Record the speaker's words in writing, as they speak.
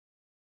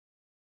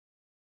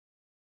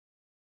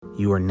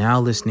You are now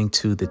listening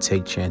to the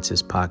Take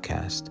Chances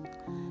podcast,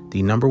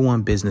 the number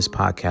one business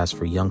podcast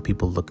for young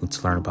people looking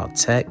to learn about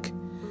tech,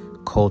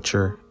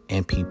 culture,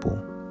 and people.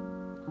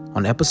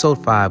 On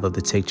episode 5 of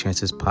the Take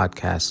Chances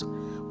podcast,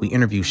 we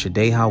interview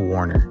Shadeha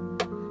Warner.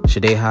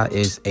 Shadeha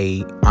is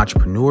an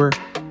entrepreneur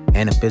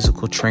and a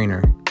physical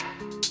trainer,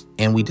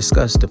 and we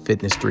discuss the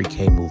Fitness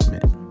 3K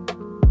movement.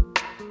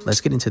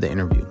 Let's get into the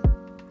interview.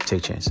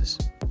 Take chances.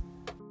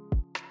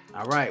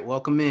 All right,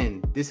 welcome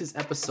in. This is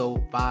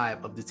episode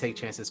 5 of the Take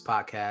Chances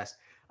podcast.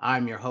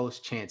 I'm your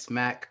host, Chance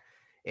Mack,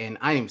 and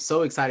I am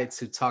so excited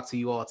to talk to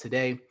you all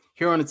today.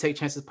 Here on the Take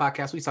Chances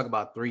podcast, we talk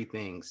about 3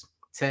 things: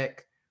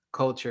 tech,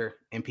 culture,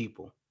 and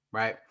people,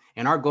 right?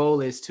 And our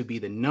goal is to be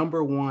the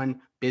number one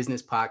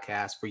business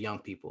podcast for young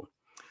people.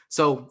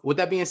 So with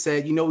that being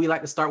said, you know we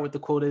like to start with the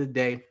quote of the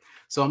day.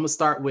 So I'm going to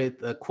start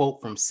with a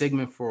quote from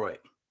Sigmund Freud.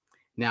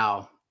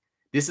 Now,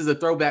 this is a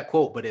throwback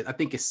quote, but I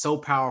think it's so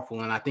powerful,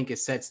 and I think it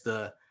sets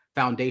the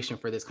foundation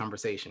for this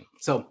conversation.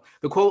 So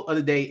the quote of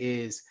the day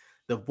is,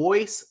 "The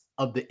voice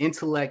of the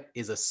intellect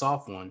is a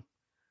soft one,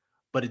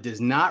 but it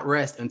does not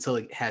rest until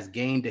it has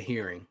gained a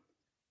hearing."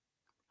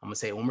 I'm going to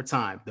say it one more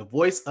time. The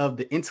voice of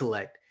the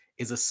intellect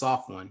is a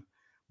soft one,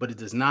 but it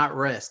does not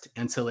rest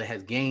until it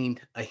has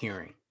gained a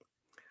hearing.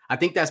 I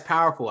think that's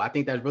powerful. I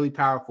think that's really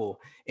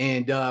powerful.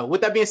 And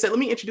with that being said, let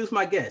me introduce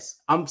my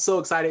guest. I'm so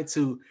excited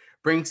to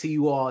bring to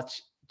you all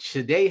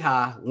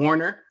Shadeha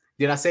Warner.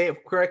 Did I say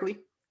it correctly?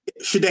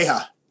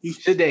 Shadeha.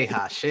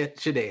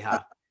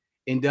 Shadeha.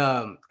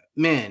 And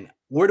man,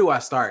 where do I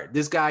start?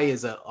 This guy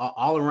is a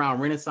all-around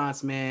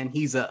Renaissance man.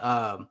 He's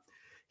a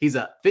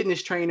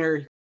fitness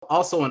trainer,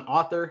 also an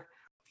author.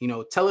 You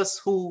know, tell us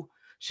who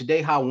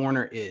Shadeha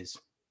Warner is.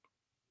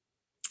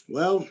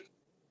 Well,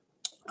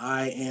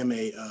 I am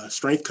a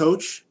strength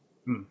coach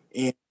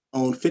and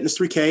own Fitness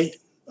 3K,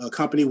 a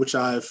company which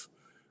I've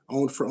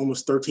owned for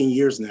almost 13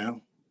 years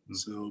now.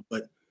 So,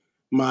 but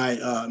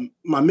my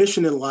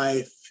mission in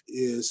life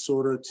is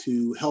sort of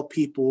to help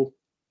people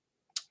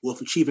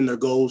with achieving their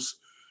goals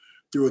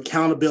through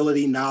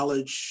accountability,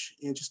 knowledge,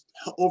 and just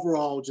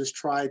overall just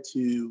try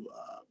to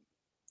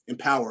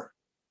empower,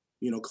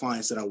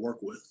 clients that I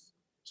work with.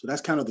 So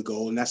that's kind of the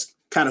goal, and that's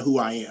kind of who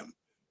I am.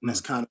 And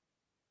that's kind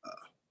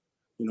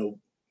of,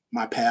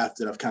 my path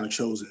that I've kind of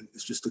chosen.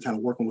 It's just to kind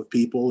of working with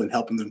people and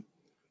helping them,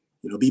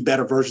 be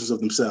better versions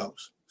of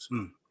themselves.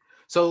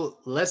 So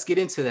let's get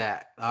into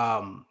that.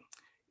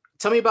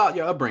 Tell me about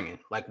your upbringing.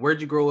 Like,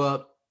 where'd you grow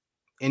up?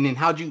 And then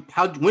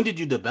when did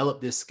you develop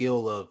this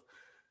skill of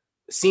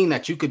seeing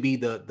that you could be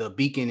the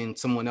beacon in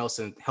someone else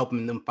and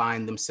helping them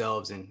find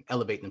themselves and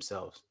elevate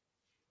themselves?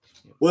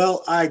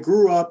 Well, I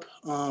grew up,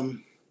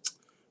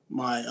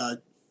 my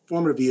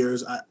formative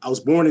years, I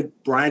was born in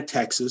Bryan,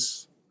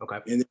 Texas. Okay.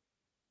 And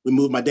we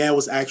moved. My dad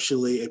was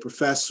actually a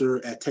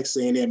professor at Texas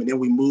A&M. And then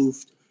we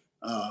moved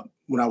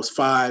when I was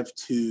 5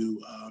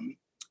 to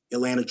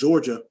Atlanta,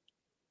 Georgia.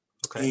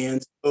 Okay.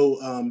 And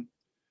so,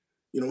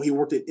 he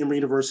worked at Emory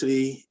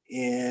University,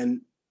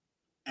 and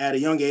at a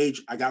young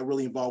age, I got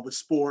really involved with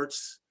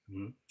sports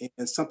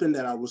and something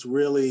that I was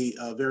really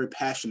very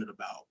passionate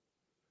about.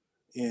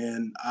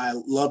 And I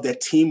love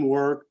that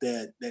teamwork,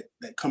 that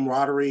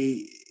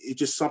camaraderie. It's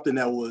just something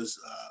that was,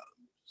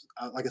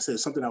 like I said,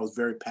 something I was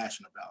very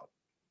passionate about.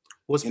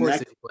 What sports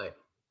did you play?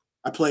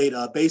 I played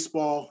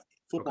baseball,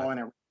 football,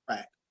 and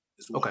track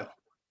as well. Okay.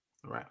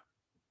 All right.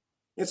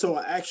 And so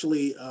I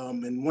actually,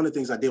 and one of the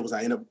things I did was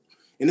I ended up,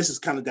 and this is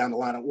kind of down the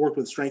line, I worked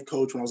with a strength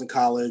coach when I was in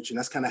college, and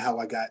that's kind of how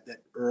I got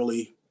that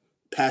early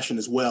passion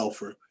as well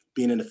for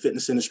being in the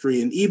fitness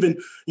industry. And even,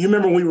 you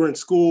remember when we were in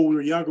school, we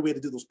were younger, we had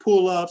to do those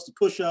pull-ups, the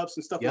push-ups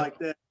and stuff like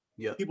that.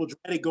 Yeah. People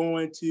dreaded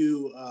going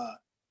to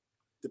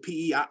the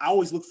PE. I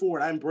always look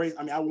forward. I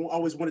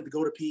always wanted to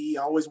go to PE.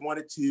 I always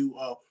wanted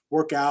to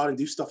work out and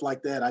do stuff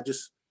like that. I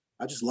just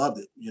loved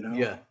it,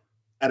 Yeah.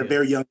 At a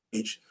very young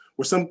age.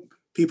 Where some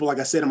people, like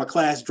I said, in my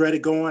class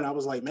dreaded going, I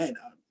was like, man,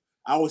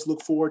 I always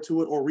look forward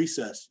to it, or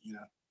recess,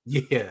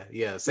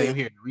 Yeah. Same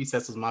here.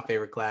 Recess was my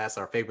favorite class,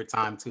 our favorite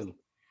time too.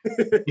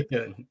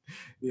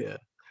 Yeah.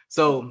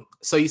 So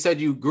you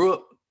said you grew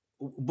up,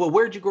 but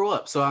where'd you grow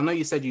up? So I know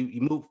you said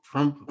you moved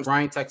from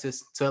Bryan,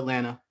 Texas to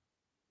Atlanta.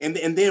 And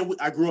then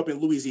I grew up in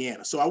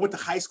Louisiana. So I went to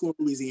high school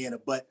in Louisiana,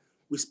 but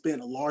we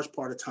spent a large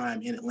part of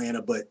time in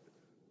Atlanta. But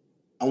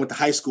I went to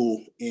high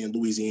school in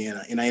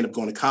Louisiana, and I ended up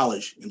going to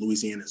college in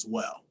Louisiana as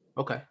well.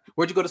 Okay.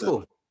 Where'd you go to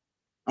school?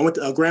 I went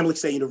to Grambling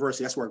State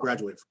University. That's where I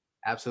graduated from.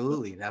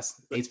 Absolutely.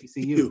 That's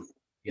HBCU.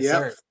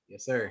 Yes,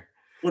 sir.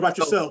 What about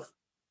yourself?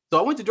 So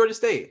I went to Georgia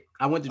State.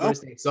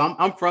 So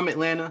I'm from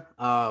Atlanta.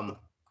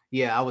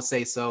 I would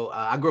say so.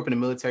 I grew up in a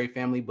military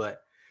family,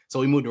 so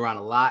we moved around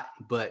a lot.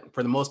 But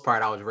for the most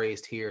part, I was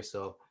raised here.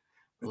 So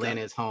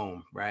Atlanta is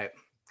home, right?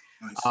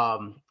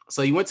 Nice.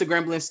 So you went to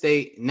Grambling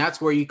State, and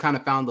that's where you kind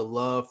of found the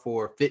love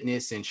for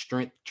fitness and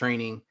strength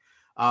training.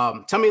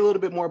 Tell me a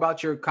little bit more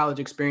about your college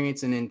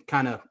experience, and then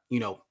kind of,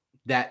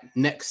 that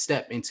next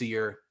step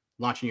into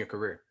launching your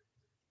career.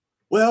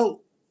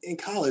 Well, in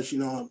college,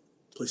 I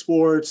play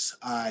sports.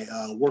 I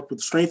worked with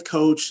a strength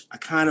coach. I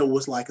kind of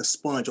was like a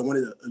sponge. I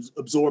wanted to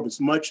absorb as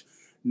much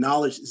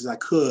knowledge as I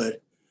could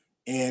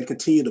and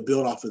continue to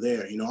build off of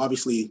there. You know,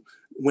 obviously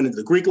went into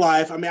the Greek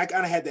life. I mean, I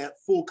kind of had that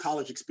full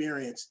college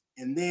experience.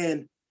 And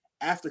then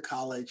after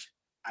college,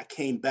 I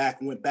came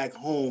back, went back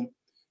home,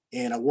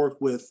 and I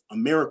worked with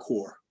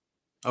AmeriCorps.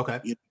 Okay.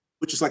 You know,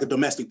 which is like a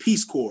domestic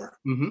Peace Corps.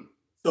 Mm-hmm.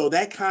 So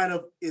that kind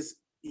of is,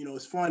 you know,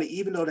 it's funny,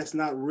 even though that's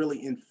not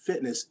really in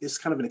fitness, it's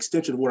kind of an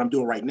extension of what I'm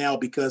doing right now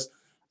because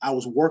I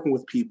was working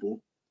with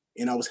people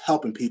and I was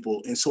helping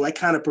people. And so it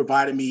kind of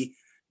provided me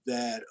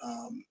that,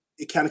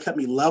 it kind of kept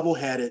me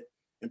level-headed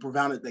and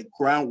provided that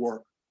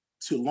groundwork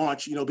to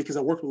launch, you know, because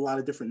I worked with a lot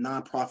of different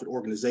nonprofit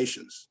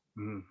organizations,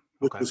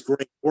 which was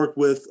great. Worked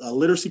with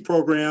literacy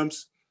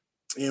programs.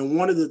 And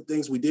one of the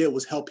things we did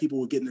was help people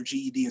with getting their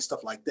GED and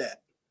stuff like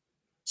that.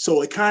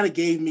 So it kind of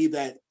gave me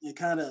that,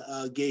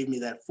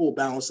 full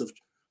balance of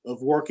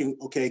working,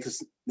 okay,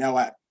 because now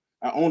I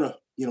own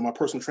my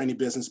personal training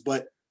business,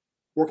 but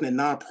working at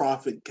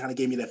nonprofit kind of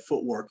gave me that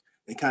footwork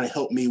and kind of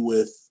helped me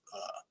with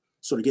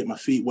sort of getting my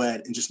feet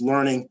wet and just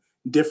learning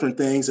different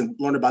things and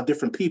learning about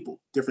different people,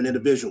 different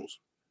individuals.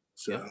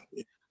 So,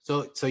 yeah.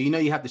 So you know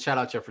you have to shout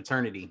out your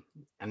fraternity,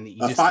 and you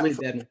just slid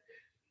that in.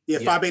 Yeah,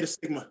 Phi Beta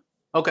Sigma.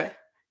 Okay,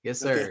 yes,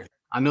 sir. Okay.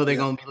 I know they're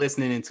gonna be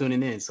listening and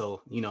tuning in,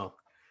 so you know,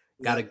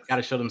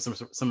 gotta show them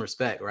some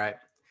respect, right?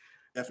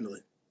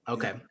 Definitely.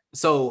 Okay. Yeah.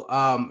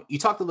 So you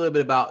talked a little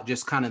bit about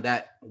just kind of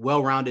that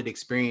well-rounded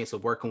experience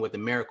of working with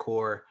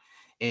AmeriCorps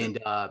and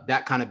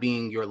that kind of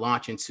being your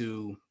launch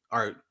into,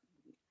 or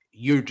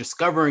you're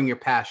discovering your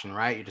passion,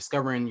 right? You're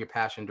discovering your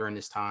passion during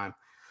this time.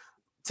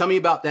 Tell me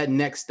about that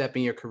next step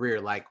in your career.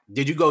 Like,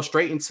 did you go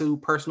straight into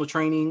personal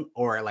training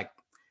or like,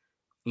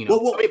 you know,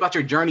 tell me about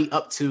your journey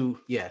up to,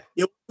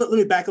 let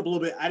me back up a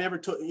little bit. I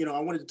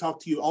wanted to talk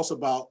to you also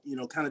about,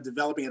 kind of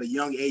developing at a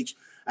young age.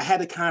 I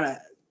had to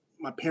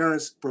my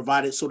parents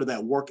provided sort of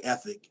that work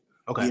ethic.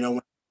 Okay. You know,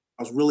 when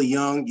I was really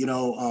young,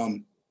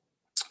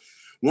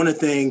 one of the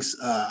things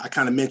I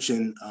kind of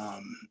mentioned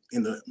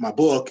in my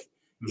book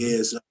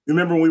is,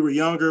 remember when we were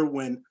younger,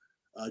 when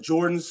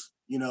Jordans,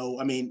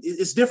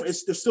 it's different.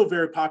 They're still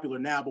very popular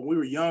now, but when we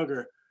were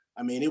younger,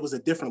 I mean, it was a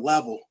different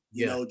level,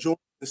 you know, Jordan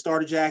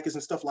starter jackets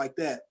and stuff like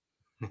that.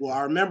 Well,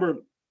 I remember,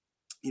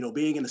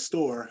 being in the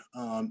store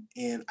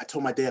and I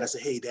told my dad, I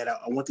said, hey, Dad,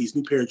 I want these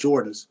new pair of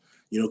Jordans.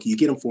 Can you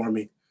get them for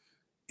me?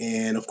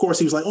 And of course,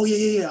 he was like, oh,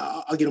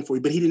 yeah, I'll get them for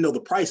you. But he didn't know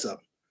the price of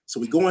them. So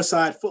we go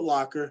inside Foot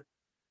Locker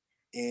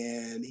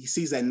and he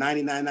sees that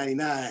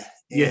 $99.99.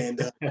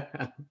 And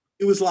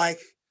it was like,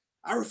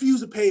 I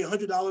refuse to pay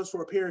 $100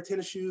 for a pair of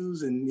tennis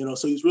shoes. And,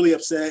 so he was really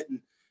upset.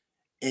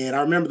 And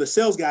I remember the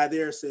sales guy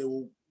there said,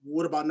 well,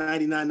 what about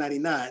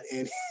 $99.99?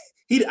 And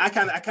he didn't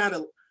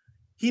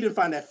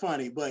find that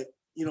funny, but,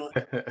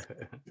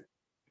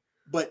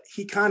 but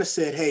he kind of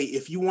said, hey,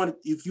 if you want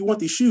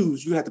these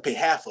shoes, you have to pay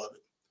half of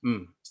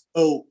it.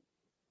 So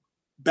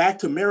back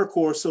to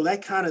AmeriCorps. So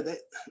that kind of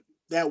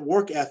that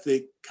work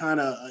ethic kind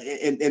of,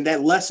 and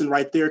that lesson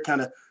right there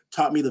kind of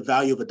taught me the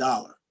value of a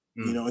dollar,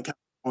 and kind of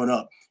going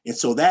up. And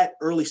so that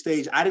early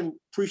stage, I didn't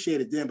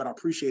appreciate it then, but I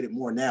appreciate it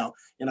more now.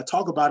 And I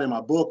talk about it in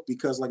my book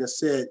because, like I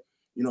said,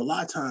 a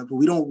lot of times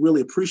we don't really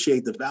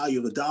appreciate the value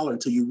of a dollar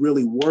until you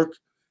really work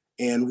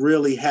and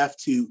really have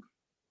to,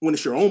 when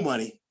it's your own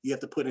money, you have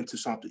to put into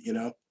something,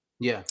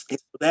 Yeah. And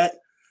so that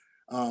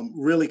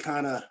really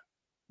kind of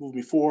moved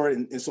me forward.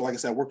 And so, like I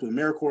said, I worked with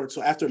AmeriCorps.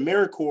 So after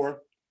AmeriCorps,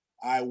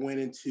 I went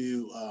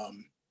into,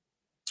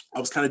 I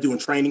was kind of doing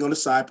training on the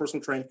side,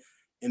 personal training.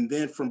 And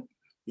then from,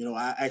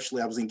 I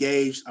was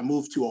engaged. I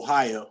moved to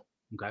Ohio.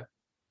 Okay.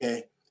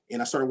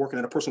 And I started working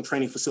at a personal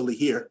training facility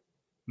here.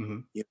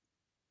 Yeah.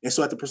 And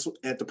so at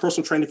the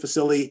personal training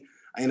facility,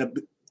 I ended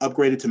up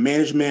upgraded to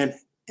management.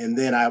 And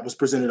then I was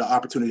presented an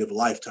opportunity of a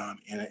lifetime.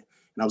 And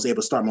I was able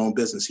to start my own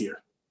business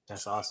here.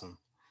 That's awesome.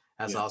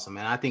 That's awesome.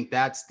 And I think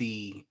that's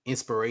the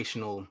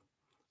inspirational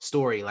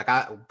story. Like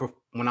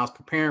when I was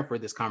preparing for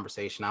this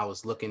conversation, I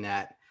was looking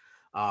at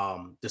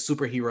the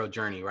superhero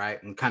journey,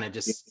 right? And kind of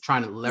just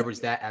trying to leverage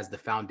that as the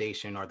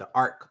foundation or the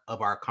arc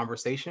of our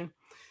conversation.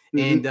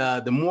 And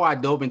the more I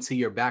dove into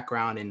your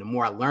background and the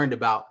more I learned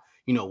about,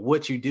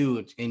 what you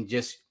do and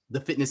just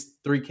the Fitness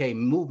 3K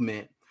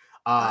movement,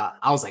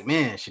 I was like,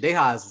 man,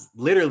 Shadéha is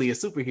literally a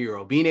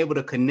superhero. Being able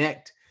to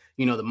connect,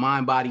 the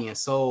mind, body, and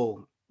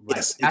soul, like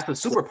that's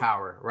a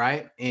superpower,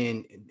 right?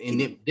 And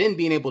then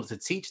being able to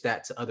teach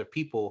that to other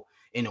people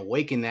and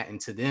awaken that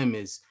into them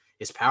is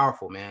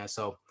powerful, man.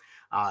 So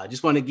I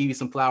just want to give you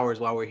some flowers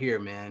while we're here,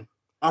 man.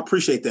 I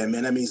appreciate that,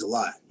 man. That means a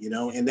lot,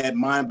 and that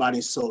mind, body,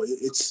 and soul.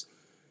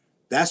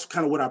 That's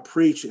kind of what I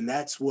preach, and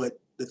that's what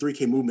the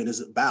 3K movement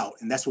is about,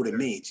 and that's what it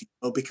means,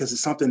 because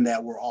it's something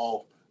that we're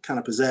all kind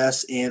of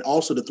possess. And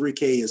also the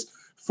 3K is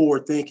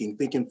forward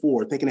thinking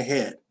forward, thinking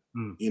ahead,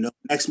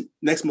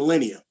 next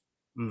millennium,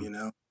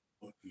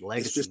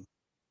 Legacy. It's just,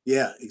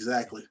 yeah,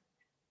 exactly.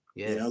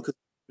 Yeah. Because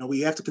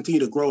we have to continue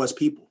to grow as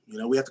people.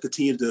 We have to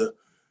continue to,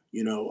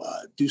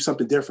 do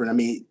something different. I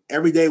mean,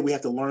 every day we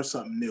have to learn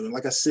something new. And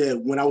like I said,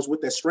 when I was with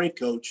that strength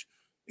coach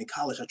in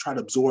college, I tried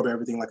to absorb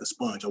everything like a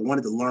sponge. I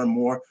wanted to learn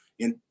more.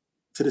 And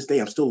to this day,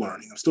 I'm still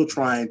learning. I'm still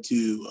trying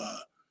to,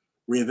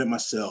 reinvent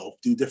myself,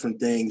 do different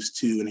things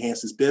to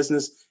enhance this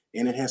business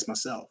and enhance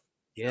myself.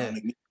 Yeah.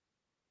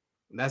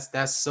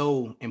 That's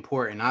so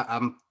important.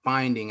 I'm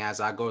finding as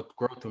I grow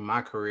through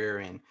my career,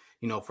 and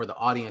for the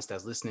audience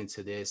that's listening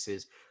to this,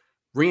 is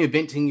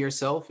reinventing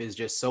yourself is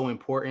just so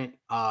important.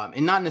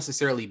 And not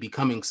necessarily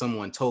becoming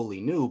someone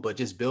totally new, but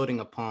just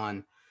building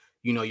upon,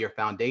 your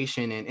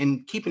foundation,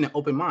 and keeping an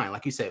open mind,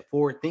 like you said,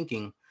 forward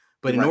thinking.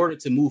 But in order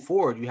to move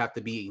forward, you have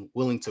to be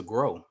willing to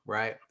grow,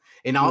 right?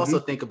 And I also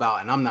think about,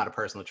 and I'm not a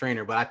personal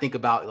trainer, but I think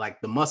about like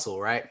the muscle,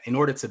 right? In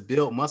order to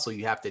build muscle,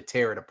 you have to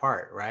tear it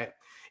apart, right?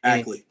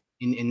 Exactly.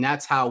 And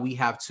that's how we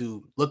have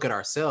to look at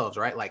ourselves,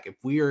 right? Like if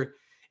we're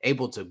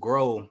able to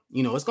grow,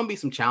 it's going to be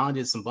some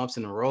challenges, some bumps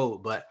in the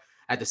road, but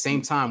at the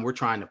same time, we're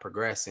trying to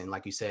progress. And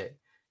like you said,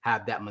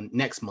 have that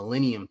next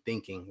millennium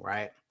thinking,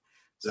 right?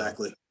 So,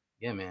 exactly.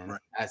 yeah, man,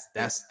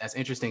 that's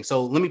interesting.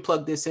 So let me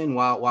plug this in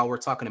while we're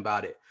talking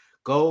about it.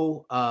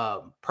 Go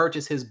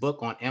purchase his book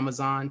on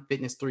Amazon,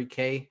 Fitness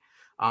 3K.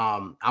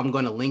 I'm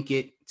going to link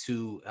it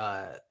to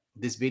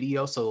this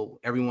video so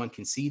everyone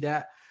can see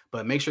that.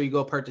 But make sure you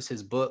go purchase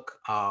his book.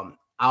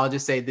 I'll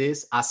just say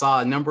this. I saw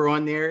a number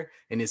on there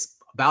and it's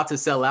about to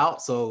sell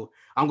out. So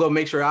I'm going to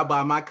make sure I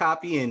buy my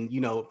copy, and,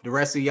 the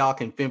rest of y'all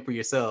can fend for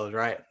yourselves.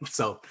 Right.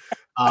 So,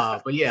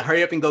 but yeah,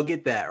 hurry up and go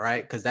get that.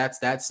 Right. Cause that's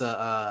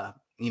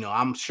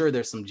I'm sure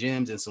there's some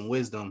gems and some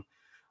wisdom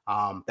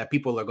that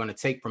people are going to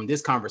take from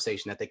this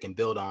conversation that they can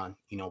build on,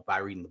 by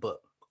reading the book.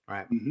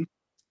 Right. Mm-hmm.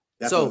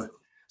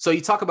 So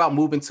you talk about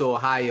moving to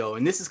Ohio,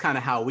 and this is kind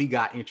of how we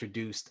got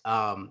introduced.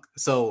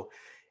 So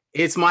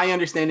it's my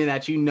understanding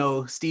that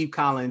Steve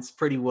Collins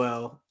pretty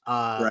well.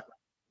 Right.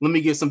 Let me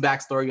give some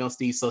backstory on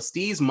Steve. So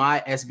Steve's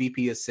my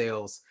SVP of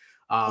sales.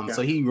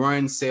 So he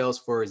runs sales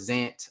for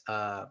Zant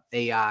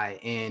AI,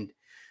 and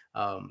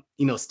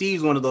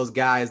Steve's one of those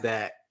guys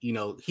that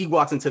he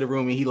walks into the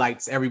room and he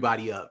lights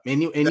everybody up.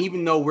 And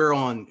even though we're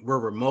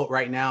remote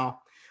right now,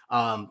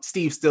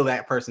 Steve's still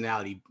that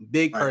personality,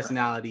 big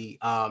personality,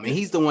 and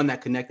he's the one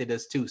that connected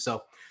us too.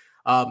 So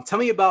tell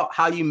me about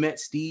how you met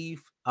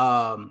Steve.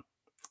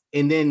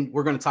 And then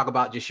we're going to talk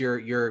about just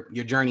your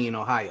journey in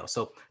Ohio.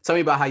 So tell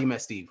me about how you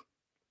met Steve.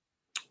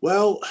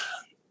 Well,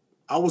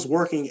 I was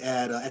working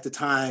at the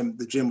time,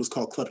 the gym was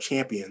called Club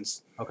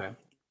Champions. Okay.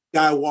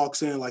 Guy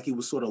walks in like he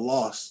was sort of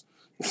lost.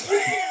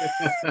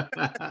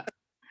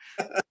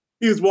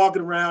 He was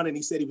walking around and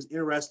he said he was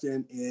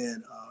interested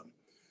in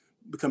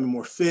becoming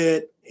more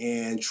fit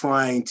and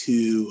trying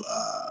to,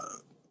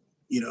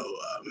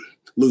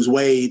 lose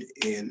weight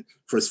and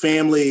for his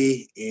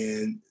family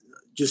and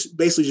just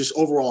basically just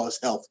overall his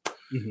health.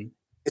 Mm-hmm.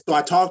 And so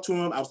I talked to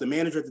him. I was the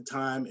manager at the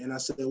time, and I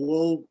said,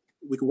 well,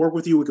 we can work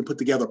with you. We can put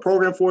together a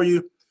program for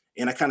you.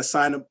 And I kind of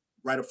signed up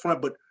right up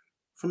front. But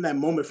from that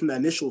moment, from that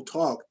initial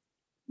talk,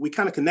 we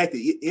kind of connected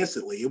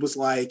instantly. It was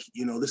like,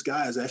 this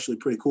guy is actually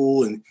pretty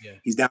cool, and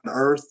he's down to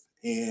earth,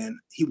 and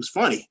he was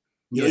funny.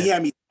 He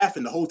had me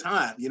laughing the whole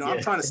time.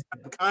 I'm trying to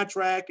sign a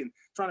contract and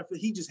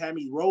he just had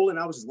me rolling.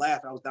 I was just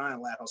laughing. I was dying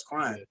to laugh. I was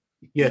crying.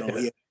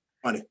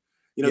 Funny.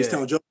 He's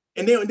telling jokes.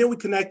 And then we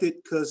connected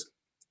because,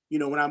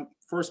 when I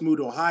first moved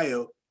to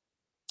Ohio,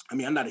 I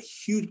mean, I'm not a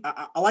huge,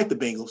 I like the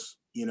Bengals,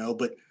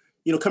 but,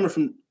 coming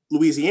from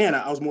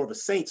Louisiana, I was more of a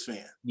Saints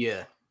fan.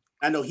 Yeah.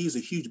 I know he's a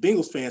huge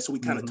Bengals fan, so we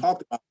kind of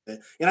talked about that.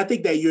 And I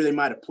think that year they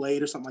might have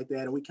played or something like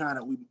that. And we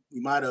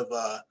might have,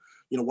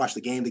 watched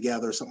the game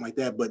together or something like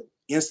that. But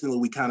instantly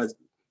we kind of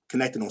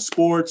connected on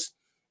sports.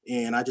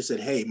 And I just said,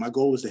 hey, my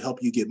goal is to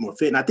help you get more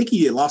fit. And I think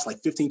he had lost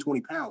like 15,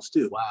 20 pounds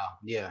too. Wow.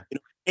 Yeah.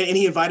 And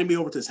he invited me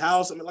over to his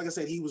house. I mean, like I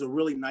said, he was a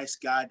really nice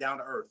guy, down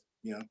to earth,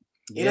 And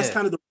that's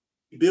kind of the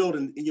build.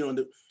 And,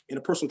 in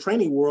the personal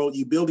training world,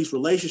 you build these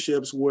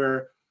relationships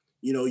where,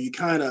 you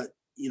kind of,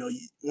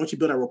 once you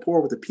build a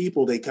rapport with the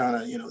people, they kind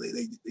of,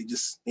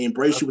 they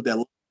embrace you with that.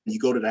 And you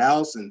go to the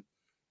house and,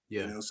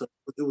 so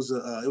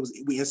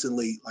we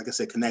instantly, like I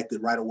said,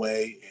 connected right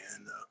away.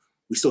 And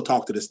we still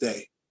talk to this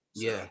day.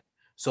 So. Yeah.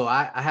 So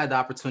I had the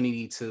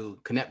opportunity to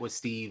connect with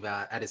Steve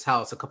at his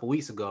house a couple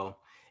weeks ago.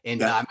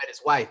 And I met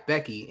his wife,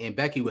 Becky, and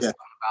Becky was talking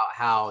about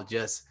how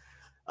just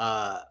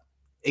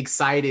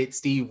excited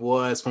Steve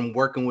was from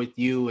working with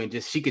you, and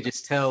just she could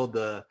just tell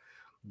the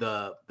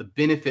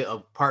benefit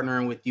of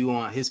partnering with you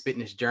on his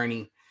fitness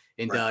journey.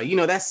 And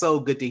that's so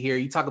good to hear.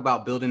 You talk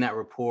about building that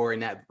rapport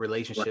and that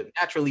relationship. Right.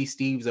 Naturally,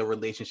 Steve's a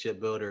relationship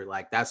builder.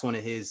 Like that's one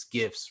of his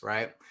gifts,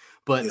 right?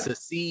 But to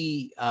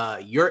see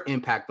your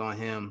impact on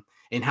him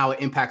and how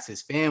it impacts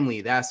his family,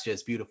 that's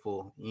just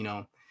beautiful,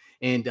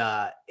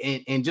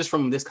 And just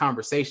from this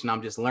conversation,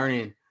 I'm just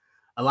learning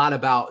a lot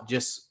about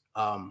just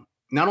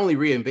not only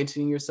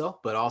reinventing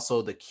yourself, but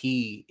also the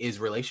key is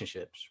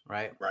relationships,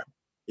 right? Right.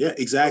 Yeah,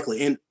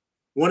 exactly. And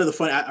one of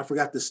the I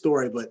forgot this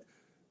story, but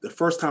the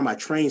first time I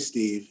trained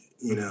Steve,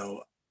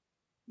 the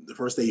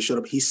first day he showed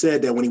up, he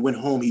said that when he went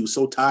home, he was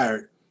so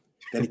tired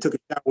that he took a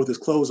shower with his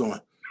clothes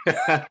on.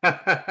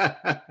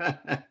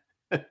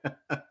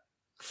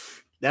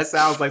 That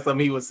sounds like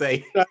something he would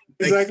say.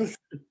 Exactly.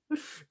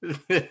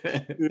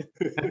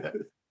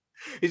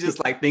 He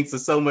just like thinks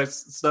of so much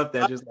stuff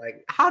that just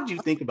like, how did you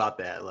think about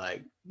that?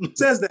 Like,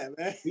 says that,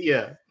 man.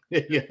 yeah,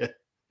 yeah.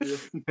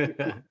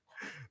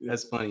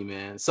 That's funny,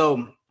 man.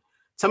 So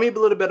tell me a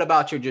little bit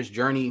about your just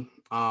journey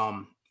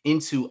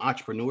into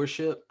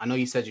entrepreneurship. I know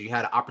you said you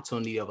had an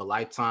opportunity of a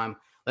lifetime.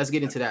 Let's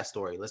get into that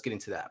story. Let's get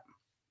into that.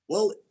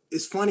 Well,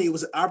 it's funny. It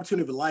was an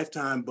opportunity of a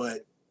lifetime,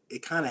 but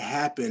it kind of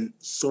happened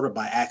sort of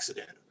by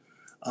accident.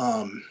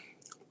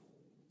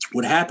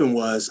 What happened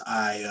was like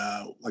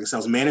I said, I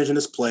was managing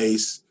this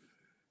place,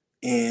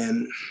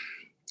 and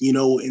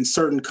in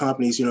certain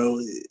companies,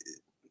 there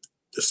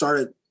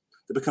started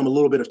to become a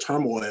little bit of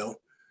turmoil,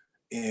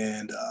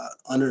 and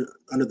under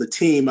the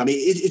team, I mean,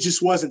 it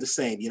just wasn't the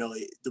same.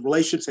 The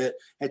relationships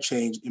had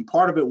changed, and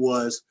part of it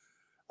was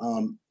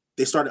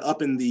they started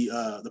upping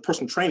the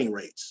personal training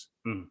rates.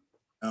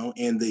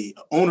 And the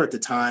owner at the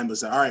time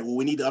was like, all right, well,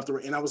 we need to up the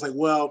rate. And I was like,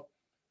 well,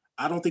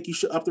 I don't think you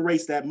should up the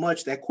rates that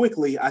much, that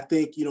quickly. I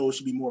think, it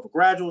should be more of a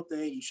gradual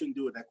thing. You shouldn't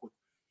do it that quick.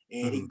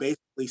 And he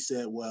basically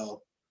said,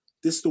 well,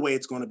 this is the way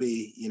it's going to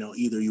be,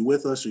 either you're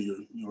with us or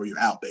you're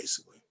out,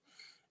 basically.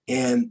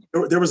 And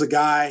there was a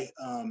guy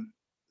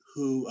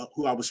who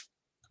I was,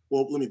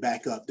 well, let me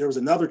back up. There was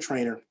another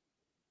trainer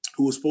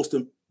who was supposed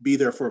to be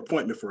there for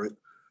appointment for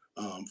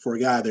a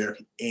guy there.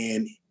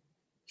 And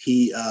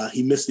he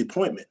missed the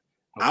appointment.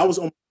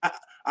 Okay.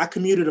 I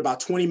commuted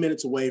about 20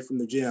 minutes away from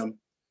the gym.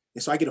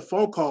 And so I get a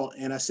phone call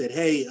and I said,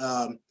 hey,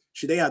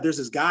 Shadea, there's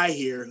this guy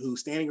here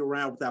who's standing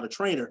around without a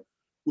trainer.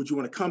 Would you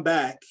want to come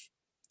back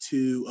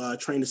to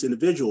train this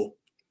individual?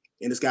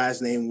 And this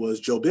guy's name was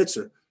Joe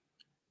Bitzer.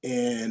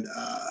 And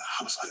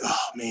I was like,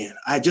 oh man,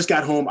 I just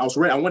got home. I was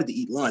ready. I wanted to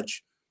eat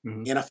lunch.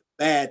 And I felt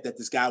bad that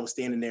this guy was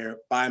standing there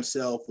by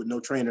himself with no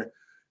trainer.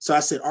 So I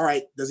said, all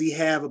right, does he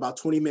have about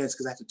 20 minutes?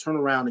 Because I have to turn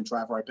around and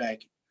drive right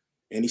back.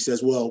 And he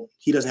says, well,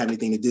 he doesn't have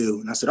anything to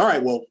do. And I said, all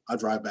right, well, I'll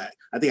drive back.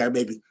 I think I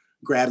maybe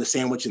grabbed a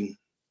sandwich and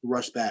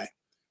rushed back.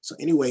 So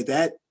anyway,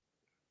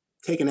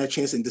 taking that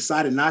chance and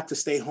decided not to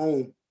stay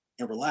home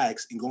and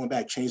relax and going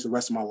back changed the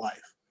rest of my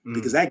life.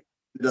 Because that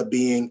ended up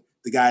being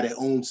the guy that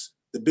owns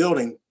the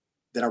building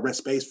that I rent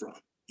space from,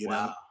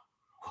 Wow.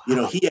 I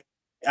know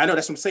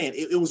that's what I'm saying.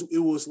 It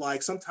was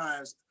like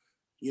sometimes,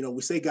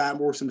 we say God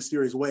works in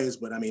mysterious ways,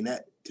 but I mean,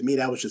 that to me,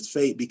 that was just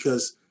fate,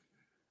 because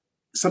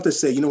something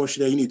said, you know what,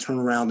 Shadea, you need to turn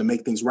around and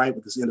make things right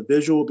with this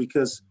individual,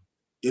 because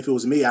if it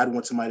was me, I'd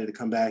want somebody to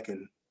come back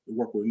and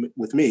work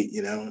with me,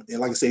 and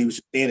like I said, he was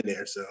just standing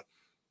there.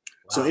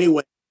 So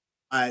anyway,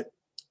 I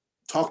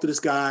talked to this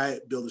guy,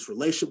 built this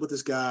relationship with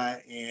this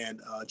guy, and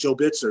Joe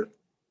Bitzer,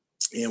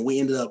 and we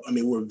ended up,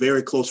 we're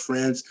very close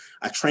friends.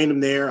 I trained him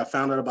there. I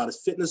found out about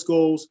his fitness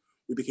goals.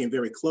 We became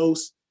very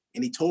close,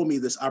 and he told me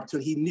this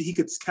opportunity. He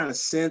could kind of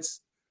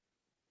sense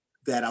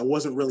that I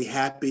wasn't really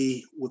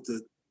happy with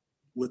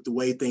the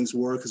way things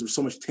were, because there was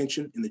so much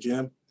tension in the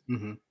gym.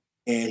 And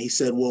he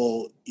said,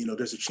 well,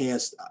 there's a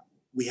chance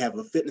we have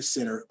a fitness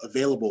center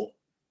available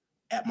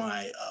at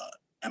my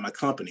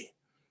company,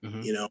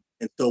 and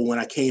so when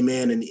I came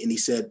in and he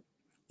said,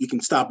 you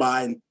can stop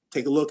by and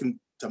take a look and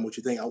tell me what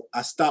you think.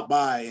 I stopped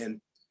by, and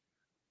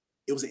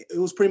it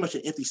was pretty much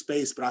an empty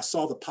space, but I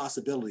saw the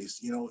possibilities.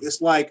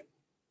 It's like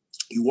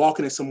you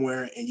walking in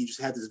somewhere and you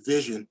just had this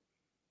vision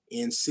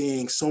and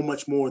seeing so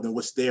much more than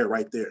what's there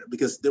right there,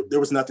 because there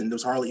was nothing. There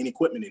was hardly any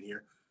equipment in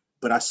here,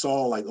 but I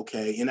saw like,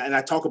 okay. And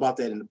I talk about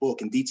that in the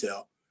book in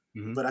detail,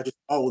 but I just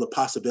saw the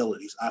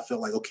possibilities. I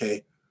felt like,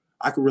 okay,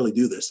 I could really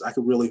do this. I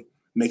could really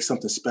make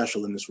something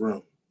special in this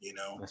room,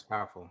 That's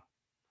powerful.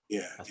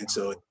 Yeah. That's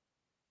powerful.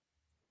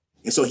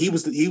 So he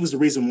was the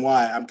reason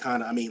why I'm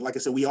kind of, like I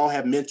said, we all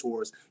have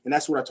mentors, and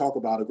that's what I talk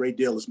about a great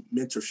deal is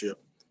mentorship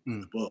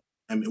in the book,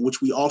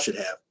 which we all should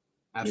have.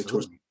 Absolutely.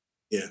 Mentors.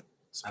 Yeah.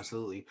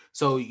 Absolutely.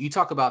 So you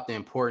talk about the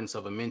importance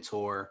of a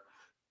mentor.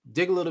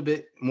 Dig a little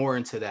bit more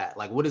into that.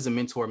 Like, what does a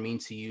mentor mean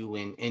to you?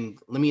 And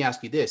let me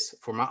ask you this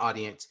for my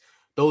audience,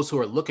 those who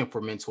are looking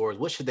for mentors,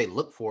 what should they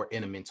look for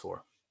in a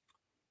mentor?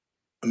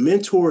 A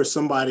mentor is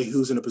somebody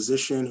who's in a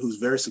position, who's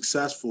very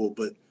successful,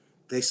 but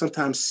they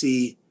sometimes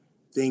see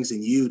things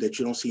in you that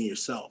you don't see in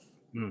yourself,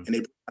 and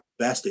they bring the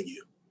best in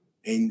you.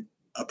 And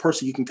a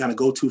person you can kind of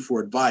go to for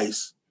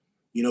advice,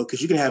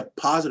 because you can have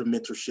positive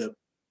mentorship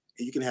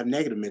and you can have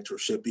negative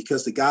mentorship,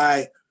 because the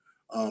guy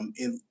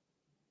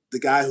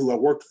who I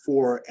worked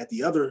for at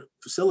the other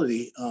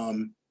facility,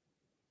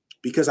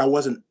 because I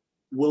wasn't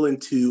willing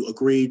to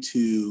agree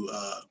to,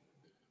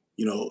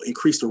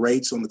 increase the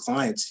rates on the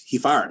clients, he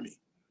fired me.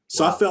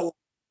 So I felt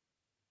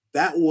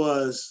like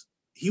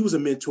he was a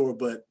mentor,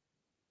 but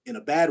in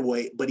a bad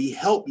way, but he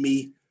helped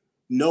me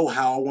know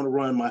how I want to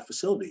run my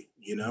facility,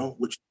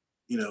 which,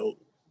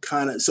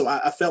 so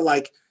I felt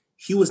like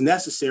he was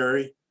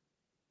necessary,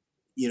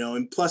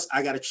 and plus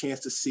I got a chance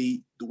to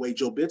see the way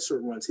Joe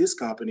Bitzer runs his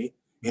company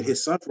and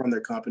his sons run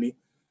their company,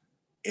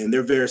 and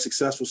they're very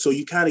successful. So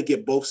you kind of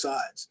get both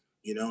sides,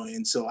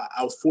 and so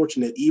I was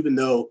fortunate, even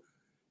though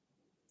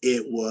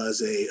it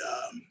was a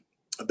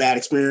bad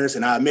experience.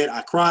 And I admit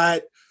I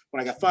cried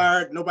when I got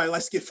fired. Nobody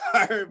likes to get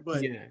fired,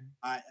 but it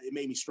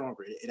made me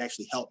stronger. It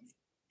actually helped me.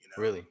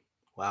 Really?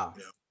 Wow.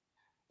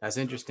 That's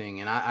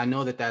interesting. And I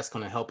know that that's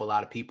going to help a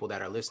lot of people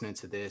that are listening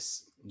to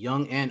this,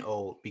 young and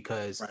old,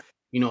 because, Right.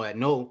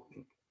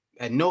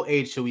 at no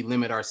age should we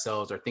limit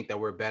ourselves or think that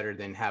we're better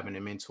than having a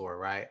mentor,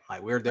 right?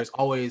 Like there's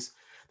always,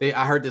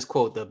 I heard this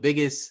quote,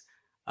 the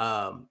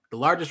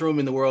largest room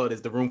in the world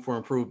is the room for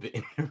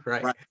improvement,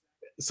 right? Right.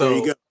 There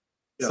you So,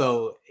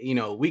 go.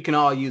 Yeah. we can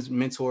all use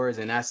mentors,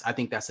 and I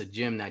think that's a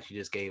gem that you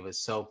just gave us.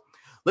 So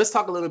let's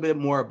talk a little bit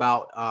more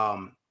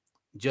about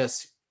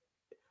just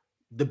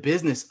the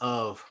business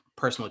of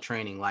personal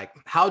training. Like,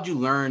 how'd you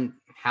learn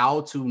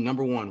how to,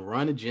 number one,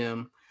 run a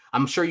gym?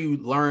 I'm sure you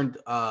learned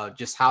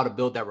just how to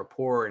build that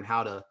rapport and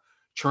how to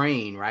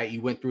train, right?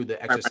 You went through the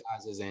Right.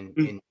 exercises and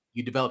Mhm.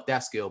 you developed that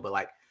skill. But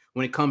like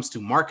when it comes to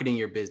marketing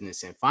your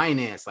business and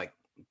finance, like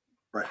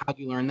Right. how'd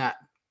you learn that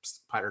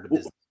part of the Well,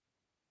 business?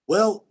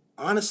 well,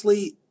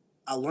 honestly,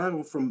 I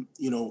learned from,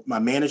 my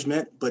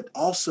management, but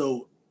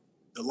also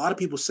a lot of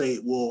people say,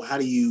 well, how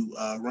do you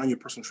run your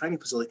personal training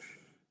facility?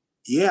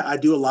 Yeah, I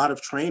do a lot of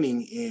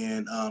training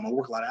and I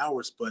work a lot of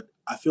hours, but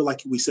I feel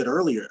like we said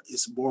earlier,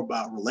 it's more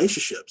about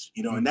relationships,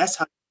 and that's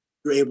how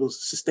you're able to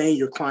sustain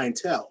your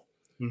clientele,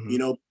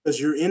 Mm-hmm. because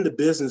you're in the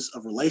business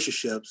of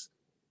relationships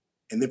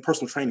and then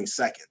personal training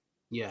second,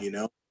 Yeah.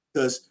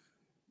 because,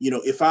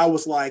 if I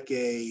was like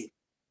a,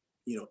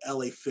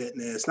 LA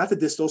Fitness, not to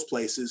diss those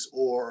places,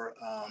 or,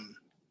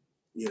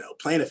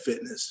 Planet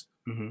Fitness,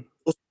 Mm-hmm.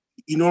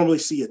 you normally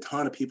see a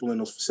ton of people in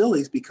those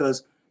facilities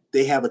because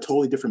they have a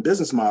totally different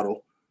business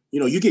model.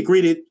 You get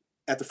greeted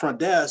at the front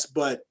desk,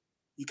 but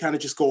you kind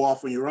of just go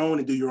off on your own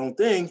and do your own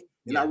thing.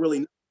 And Yeah. not really,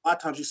 a lot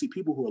of times you see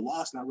people who are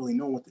lost, not really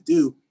knowing what to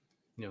do.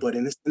 Yeah. But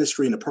in this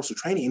industry, in the personal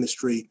training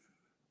industry,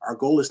 our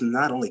goal is to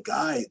not only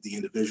guide the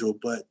individual,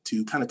 but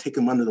to kind of take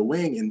them under the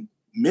wing and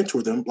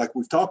mentor them, like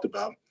we've talked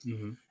about,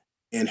 Mm-hmm.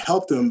 and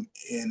help them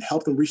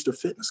reach their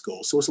fitness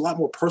goals. So it's a lot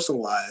more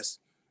personalized,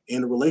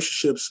 and the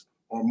relationships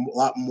are a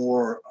lot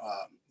more.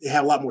 They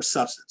have a lot more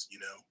substance.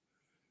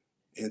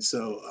 And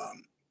so,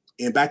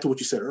 and back to what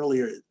you said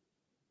earlier,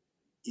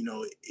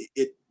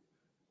 it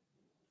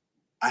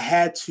I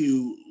had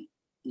to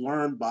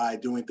learn by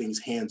doing things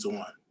hands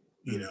on.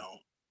 You Mm-hmm. know,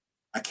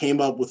 I came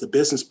up with a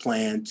business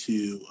plan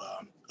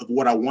of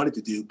what I wanted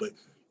to do, but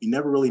you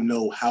never really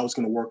know how it's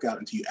going to work out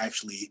until you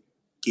actually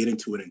get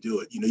into it and do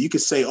it. You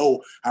could say,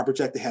 "Oh, I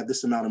project to have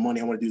this amount of money.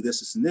 I want to do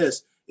this, this, and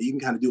this." And you can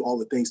kind of do all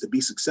the things to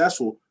be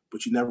successful,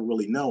 but you never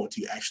really know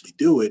until you actually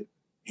do it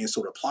and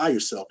sort of apply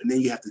yourself. And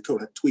then you have to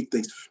kind of tweak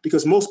things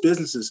because most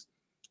businesses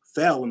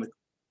fail in the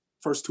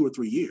first 2 or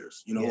 3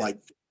 years. Yeah. Like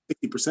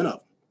 50% of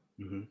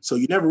them. Mm-hmm. So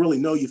you never really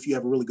know if you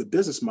have a really good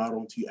business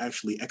model until you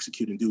actually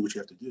execute and do what you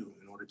have to do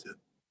in order to.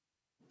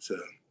 So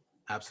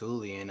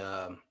Absolutely. And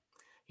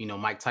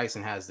Mike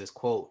Tyson has this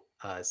quote,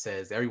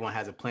 says everyone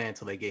has a plan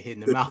until they get hit in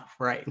the mouth,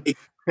 right?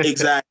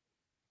 exactly.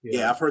 Yeah.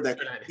 Yeah, I've heard that.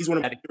 He's one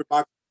of my That- favorite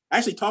boxers. I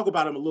actually talk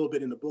about him a little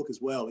bit in the book as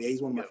well. Yeah,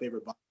 he's one of my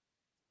favorite boxers.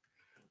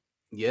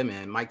 Yeah,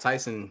 man. Mike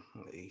Tyson,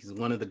 he's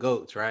one of the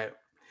GOATs, right?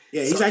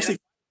 Yeah, So he's actually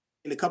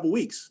in a couple of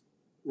weeks.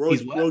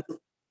 he's what?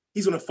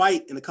 He's going to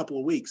fight in a couple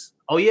of weeks.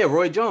 Oh yeah,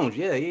 Roy Jones.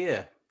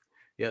 Yeah.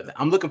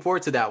 I'm looking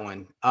forward to that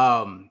one.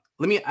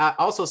 I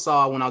also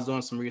saw when I was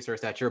doing some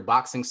research that you're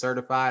boxing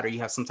certified or you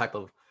have some type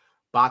of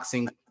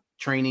boxing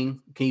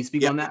training. Can you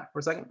speak Yeah, on that for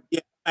a second?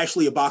 yeah.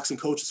 Actually, a boxing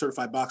coach, a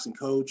certified boxing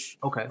coach.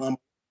 Okay.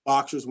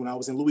 Boxers when I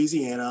was in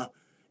Louisiana,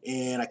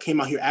 and I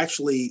came out here.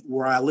 Actually,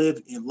 where I live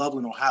in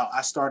Loveland, Ohio,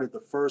 I started the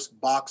first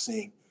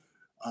boxing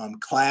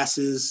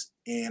classes,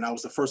 and I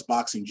was the first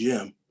boxing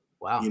gym.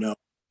 Wow.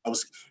 I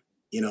was,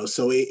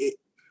 so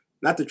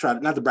not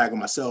to brag on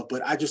myself,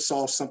 but I just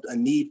saw a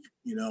need,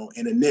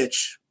 in a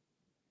niche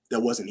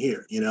that wasn't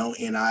here,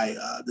 and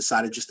I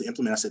decided just to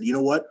implement. I said, you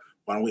know what?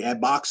 Why don't we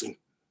add boxing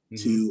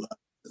to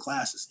the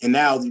classes? And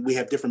now we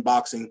have different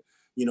boxing.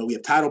 We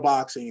have title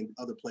boxing and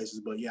other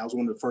places, but yeah, I was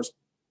one of the first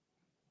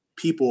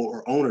people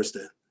or owners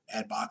to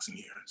add boxing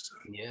here. So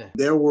Yeah.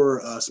 there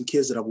were some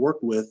kids that I've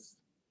worked with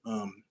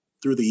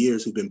through the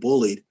years who've been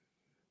bullied,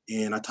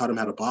 and I taught them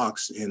how to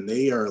box, and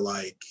they are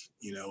like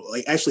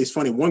actually it's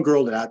funny. One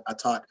girl that I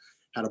taught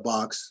how to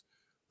box,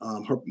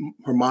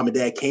 her mom and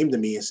dad came to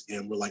me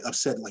and were like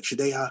upset, like,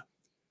 Shadeha,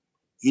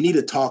 you need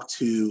to talk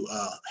to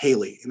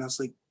Haley. And I was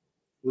like,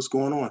 what's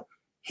going on?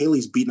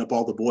 Haley's beating up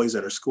all the boys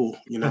at her school,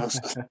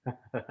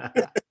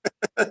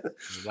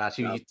 Gosh,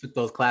 you took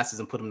those classes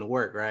and put them to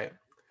work, right?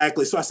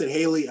 Exactly. So I said,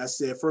 Haley,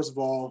 first of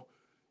all,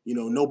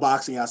 no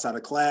boxing outside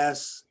of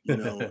class, we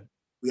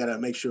got to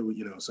make sure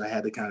so I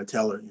had to kind of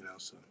tell her,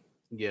 so.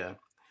 Yeah.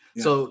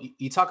 Yeah. So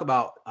you talk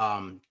about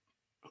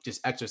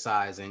just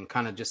exercise and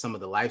kind of just some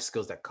of the life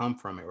skills that come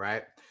from it,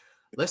 right?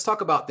 Let's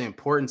talk about the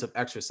importance of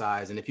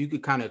exercise. And if you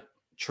could kind of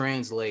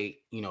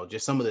translate,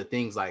 just some of the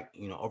things like,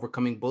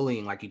 overcoming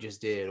bullying like you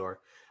just did, or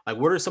like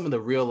what are some of the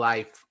real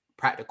life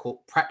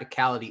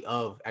practicality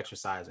of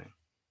exercising?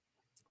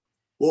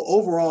 Well,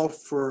 overall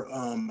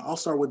I'll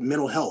start with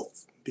mental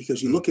health,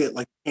 because you look at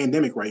like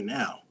pandemic right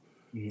now,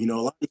 a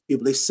lot of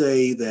people, they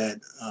say that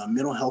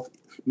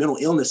mental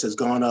illness has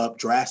gone up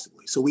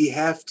drastically. So we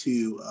have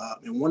to,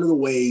 and one of the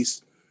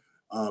ways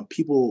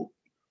people,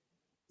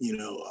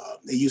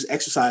 they use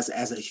exercise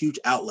as a huge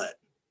outlet.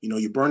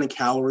 You're burning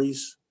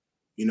calories.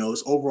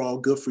 It's overall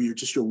good for your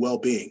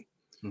well-being.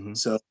 Mm-hmm.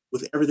 So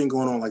with everything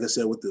going on, like I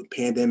said, with the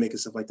pandemic and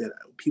stuff like that,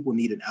 people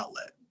need an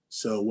outlet.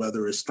 So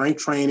whether it's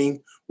strength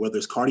training, whether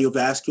it's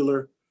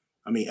cardiovascular,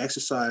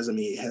 exercise,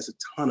 it has a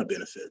ton of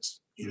benefits,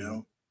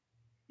 Yeah.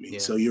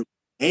 So you're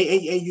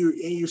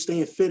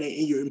staying fit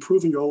and you're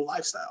improving your whole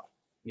lifestyle.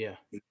 Yeah.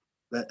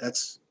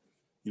 That's,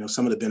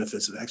 some of the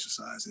benefits of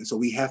exercise. And so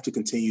we have to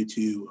continue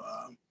to,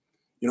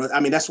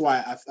 that's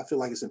why I feel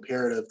like it's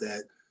imperative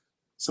that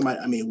somebody,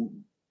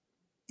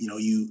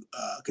 you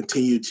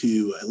continue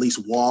to at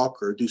least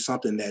walk or do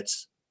something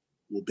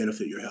will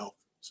benefit your health.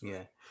 So.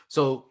 Yeah.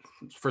 So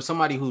for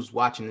somebody who's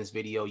watching this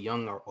video,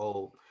 young or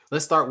old,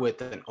 let's start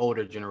with an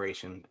older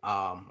generation,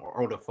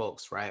 or older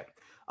folks, right?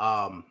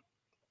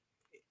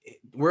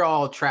 We're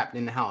all trapped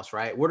in the house,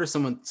 right? What are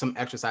some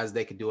exercises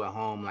they could do at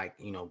home? Like,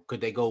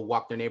 could they go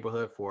walk their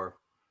neighborhood for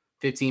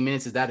 15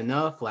 minutes? Is that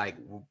enough? Like,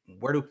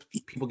 where do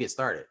people get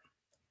started?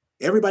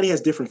 Everybody has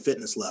different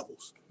fitness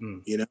levels,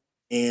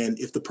 and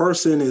if the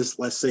person is,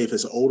 let's say if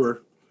it's an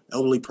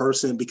elderly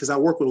person, because I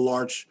work with a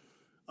large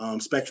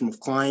spectrum of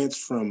clients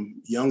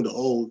from young to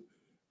old,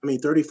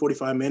 30,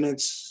 45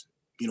 minutes,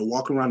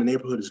 walking around the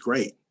neighborhood is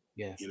great.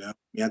 Yeah.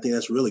 I think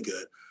that's really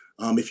good.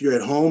 If you're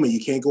at home and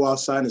you can't go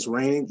outside and it's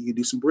raining, you can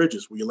do some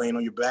bridges where you're laying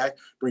on your back,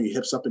 bring your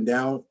hips up and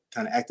down,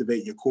 kind of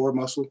activate your core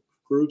muscle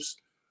groups,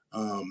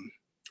 or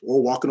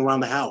walking around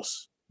the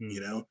house,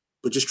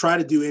 but just try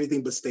to do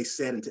anything but stay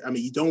sedentary.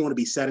 You don't want to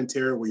be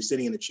sedentary where you're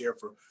sitting in a chair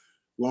for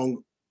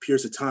long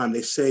periods of time.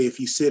 They say if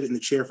you sit in the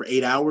chair for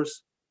 8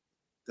 hours,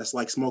 that's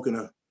like smoking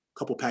a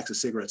couple packs of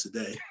cigarettes a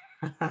day.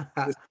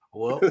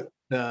 Well,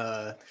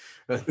 I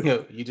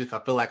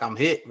feel like I'm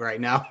hit right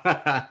now.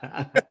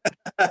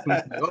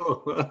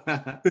 Oh,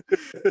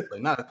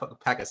 like not a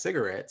pack of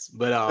cigarettes,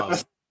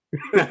 but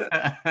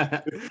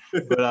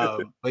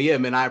but yeah,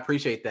 man, I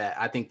appreciate that.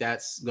 I think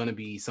that's going to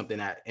be something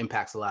that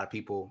impacts a lot of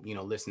people,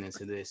 listening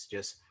to this.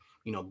 Just,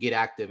 get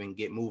active and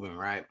get moving,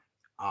 right?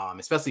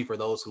 Especially for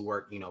those who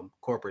work,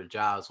 corporate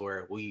jobs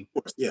where we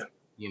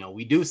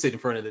do sit in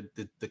front of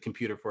the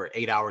computer for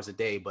 8 hours a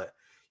day, but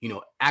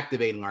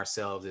activating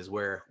ourselves is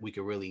where we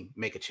can really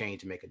make a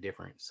change and make a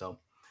difference. So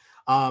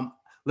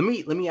let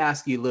me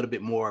ask you a little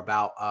bit more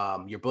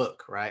about your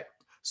book, right?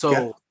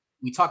 So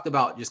we talked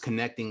about just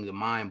connecting the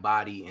mind,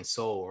 body, and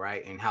soul,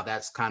 right? And how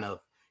that's kind of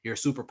your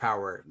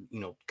superpower,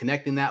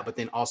 connecting that, but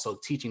then also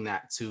teaching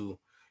that to,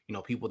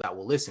 people that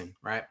will listen,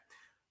 right?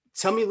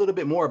 Tell me a little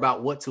bit more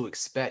about what to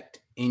expect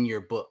in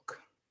your book.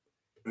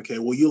 Okay,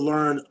 well, you'll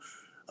learn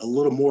a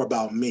little more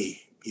about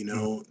me,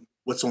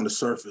 what's on the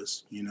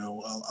surface.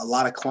 A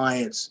lot of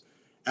clients,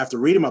 after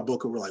reading my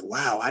book, were like,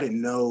 wow, I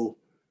didn't know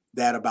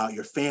that about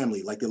your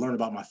family. Like they learn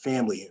about my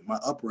family, my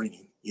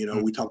upbringing.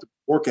 We talked about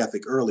work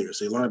ethic earlier.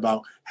 So you learn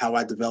about how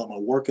I developed my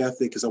work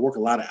ethic, because I work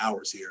a lot of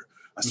hours here.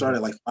 I started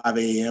at like 5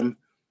 a.m.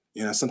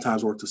 and I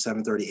sometimes work till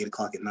 7:30, 8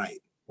 o'clock at night.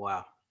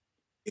 Wow.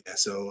 Yeah.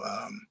 So,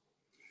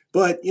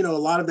 but a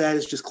lot of that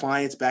is just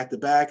clients back to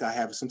back.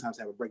 I sometimes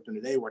have a break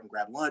during the day where I can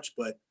grab lunch,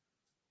 but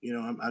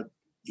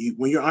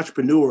when you're an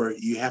entrepreneur,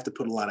 you have to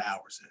put a lot of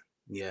hours in.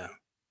 Yeah.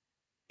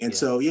 And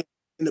so, in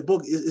the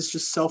book, it's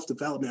just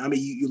self-development.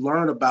 You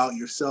learn about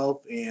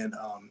yourself. And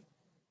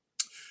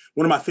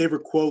one of my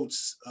favorite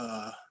quotes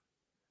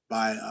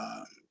by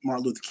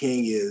Martin Luther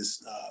King is,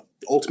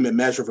 the ultimate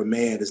measure of a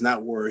man is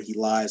not where he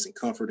lies in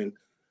comfort and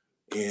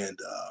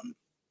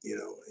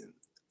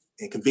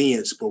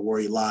convenience, but where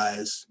he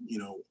lies,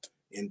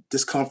 in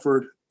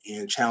discomfort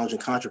and challenge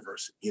and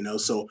controversy.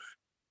 So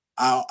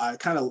I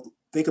kind of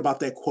think about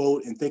that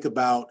quote and think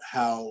about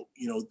how,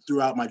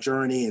 throughout my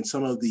journey and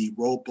some of the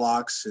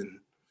roadblocks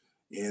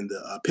and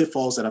the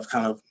pitfalls that I've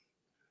kind of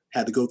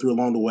had to go through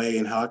along the way,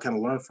 and how I kind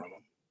of learned from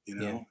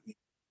them,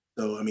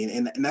 So,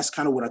 and that's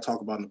kind of what I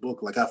talk about in the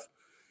book. Like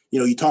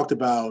you talked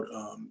about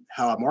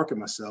how I market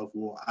myself.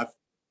 Well, I've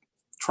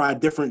tried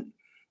different,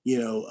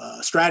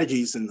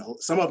 strategies, and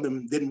some of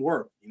them didn't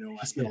work.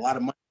 I spent a lot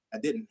of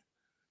money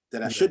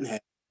that I shouldn't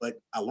have, but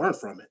I learned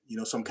from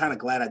it, so I'm kind of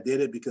glad I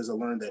did it, because I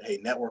learned that,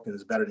 hey, networking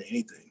is better than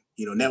anything.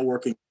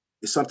 Networking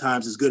is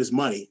sometimes as good as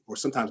money, or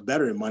sometimes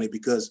better than money,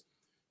 because,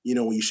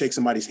 when you shake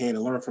somebody's hand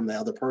and learn from the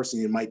other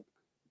person, it might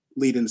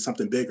lead into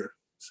something bigger.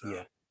 So.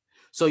 Yeah.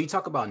 So you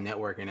talk about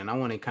networking, and I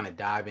want to kind of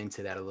dive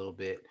into that a little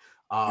bit.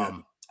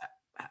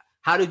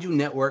 How did you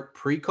network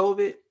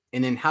pre-COVID?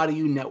 And then how do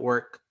you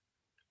network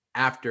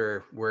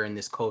after we're in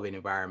this COVID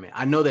environment?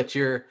 I know that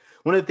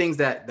one of the things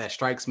that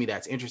strikes me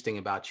that's interesting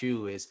about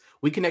you is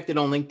we connected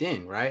on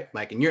LinkedIn, right?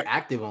 Like, and you're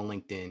active on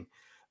LinkedIn.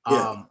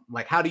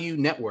 Like, how do you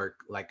network,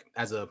 like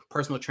as a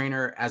personal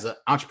trainer, as an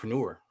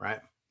entrepreneur, right?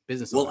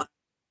 Business owner.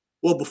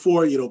 Well,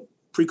 before,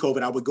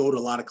 pre-COVID, I would go to a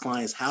lot of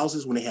clients'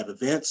 houses when they have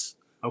events.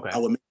 Okay. I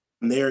would meet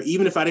them there,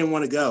 even if I didn't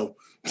want to go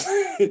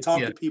and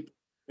talk to people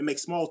and make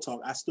small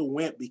talk. I still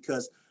went,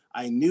 because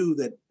I knew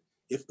that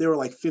if there were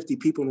like 50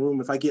 people in the room,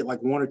 if I get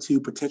like one or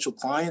two potential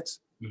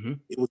clients,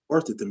 it was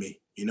worth it to me,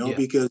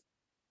 because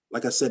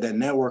like I said, that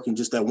networking,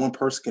 just that one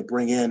person can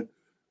bring in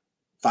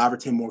 5 or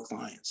 10 more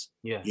clients.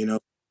 Yeah.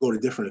 go to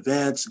different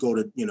events,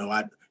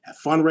 I have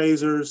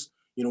fundraisers.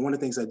 One of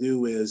the things I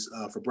do is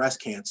for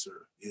breast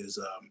cancer is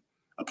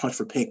a Punch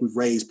for Pink. We've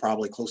raised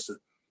probably close to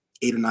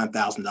 $8,000 or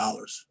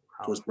 $9,000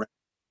 towards breast.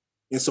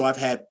 And so I've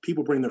had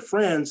people bring their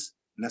friends,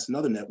 and that's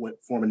another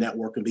form of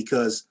networking,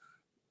 because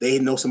they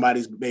know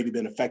somebody's maybe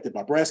been affected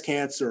by breast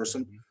cancer or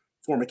some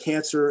form of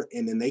cancer,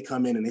 and then they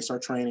come in and they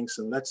start training.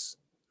 So that's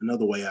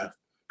another way I've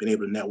been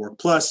able to network.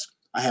 Plus,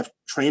 I have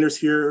trainers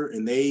here,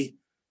 and they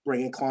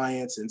bring in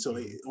clients, and so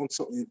and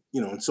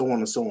so on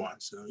and so on.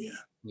 So yeah.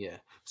 Yeah.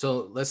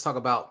 So let's talk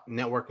about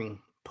networking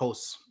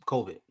post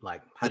COVID.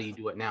 Like, how do you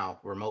do it now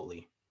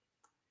remotely?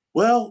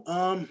 Well,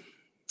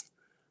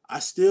 I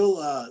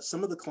still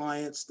some of the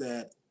clients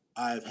that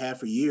I've had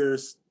for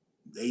years,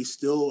 they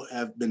still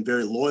have been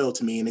very loyal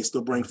to me, and they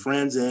still bring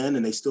friends in,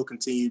 and they still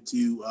continue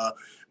to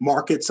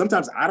market.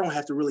 Sometimes I don't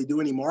have to really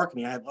do any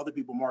marketing. I have other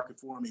people market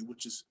for me,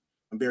 which is,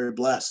 I'm very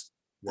blessed.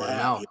 Word of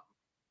mouth.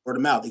 Word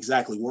of mouth.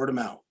 Exactly. Word of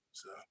mouth.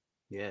 So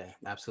yeah,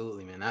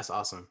 absolutely, man. That's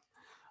awesome.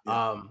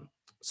 Yeah.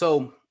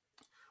 So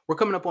we're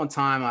coming up on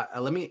time.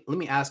 Let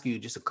me ask you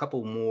just a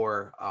couple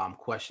more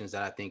questions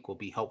that I think will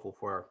be helpful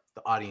for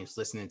the audience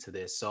listening to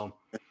this. So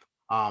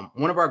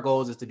one of our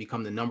goals is to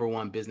become the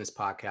 #1 business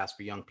podcast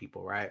for young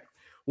people, right?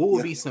 What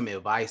would be some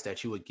advice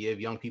that you would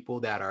give young people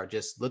that are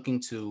just looking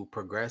to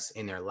progress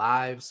in their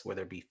lives,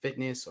 whether it be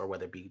fitness or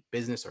whether it be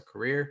business or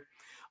career?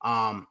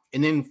 And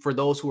then for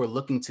those who are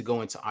looking to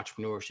go into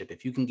entrepreneurship,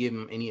 if you can give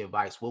them any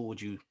advice, what would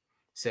you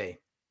say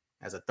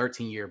as a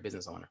 13-year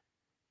business owner?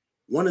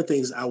 One of the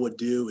things I would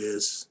do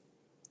is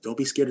don't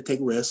be scared to take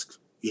risks.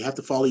 You have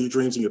to follow your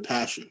dreams and your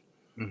passion.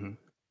 Mm-hmm.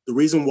 The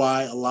reason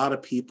why a lot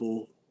of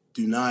people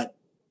do not,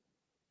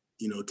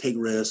 take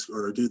risks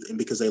or and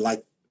because they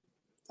like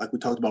we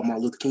talked about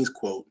Martin Luther King's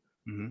quote,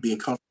 being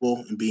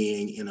comfortable and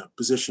being in a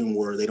position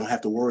where they don't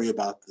have to worry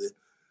about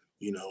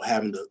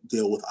having to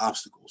deal with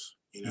obstacles,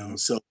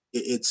 So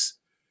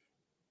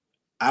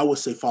I would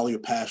say follow your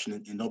passion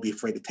and don't be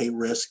afraid to take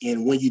risks.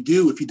 And when you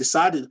do, if you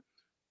decide to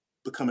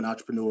become an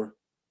entrepreneur,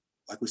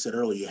 like we said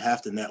earlier, you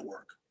have to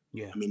network.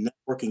 Yeah. I mean,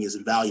 networking is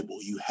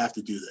invaluable. You have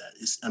to do that.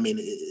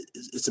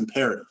 It's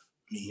imperative.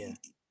 I mean,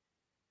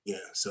 yeah.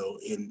 So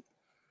in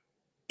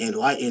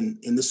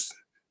this,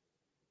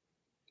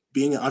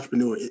 being an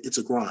entrepreneur, it's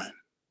a grind,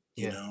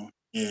 and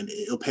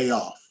it'll pay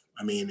off.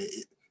 I mean,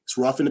 it's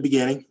rough in the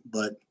beginning,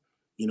 but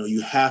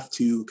you have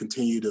to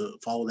continue to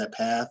follow that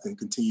path and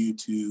continue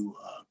to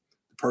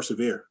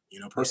persevere.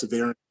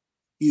 Perseverance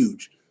is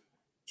huge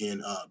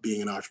in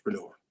being an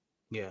entrepreneur.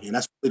 Yeah. And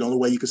that's really the only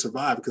way you can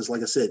survive, because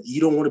like I said,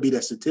 you don't want to be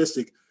that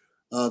statistic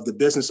of the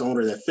business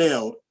owner that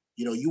failed.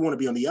 You want to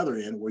be on the other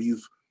end where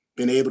you've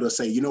been able to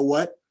say, you know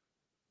what,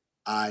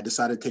 I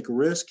decided to take a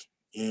risk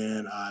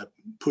and I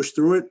pushed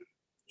through it,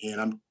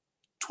 and I'm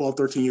 12,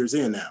 13 years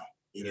in now,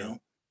 and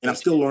I'm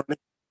still learning.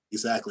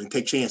 Exactly. And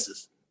take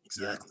chances.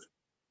 Exactly.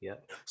 Yeah.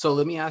 So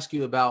let me ask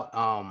you about,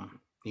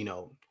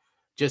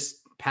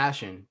 just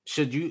passion.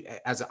 Should you,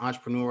 as an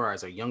entrepreneur, or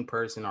as a young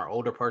person or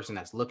older person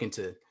that's looking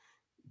to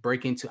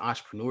break into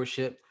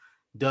entrepreneurship,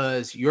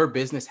 does your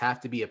business have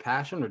to be a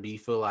passion, or do you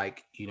feel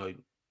like,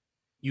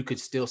 you could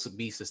still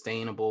be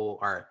sustainable,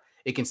 or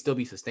it can still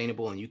be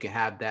sustainable and you can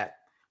have that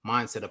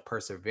mindset of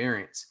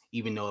perseverance,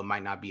 even though it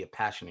might not be a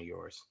passion of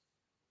yours?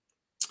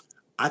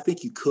 I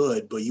think you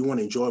could, but you want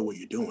to enjoy what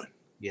you're doing.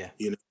 Yeah.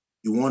 You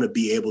want to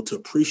be able to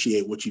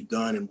appreciate what you've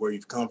done and where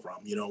you've come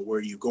from,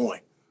 where you're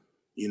going.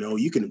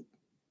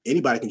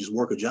 Anybody can just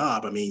work a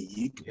job. I mean,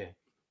 you can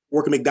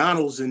work at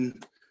McDonald's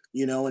and,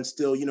 and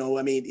still,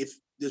 if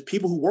there's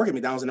people who work at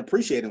McDonald's and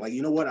appreciate it, like,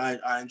 you know what,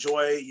 I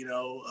enjoy,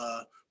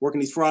 working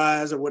these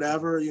fries or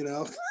whatever,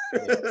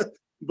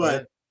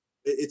 but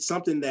it's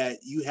something that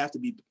you have to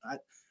be,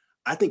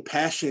 I think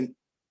passion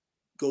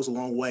goes a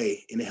long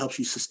way, and it helps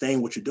you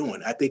sustain what you're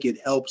doing. I think it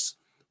helps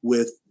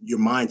with your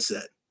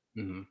mindset.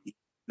 Mm-hmm.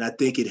 And I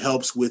think it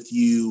helps with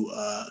you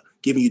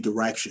giving you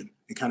direction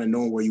and kind of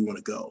knowing where you want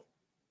to go,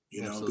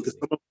 because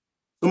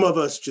some of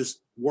us just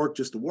work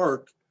just to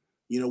work,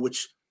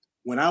 which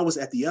when I was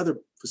at the other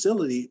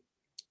facility,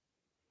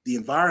 the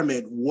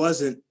environment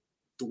wasn't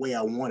the way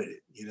I wanted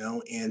it,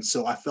 and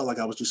so I felt like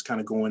I was just kind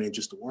of going in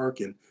just to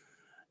work, and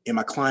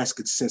my clients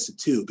could sense it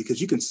too,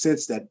 because you can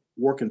sense that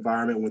work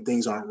environment when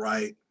things aren't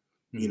right,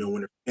 when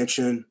there's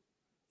tension,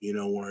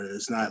 when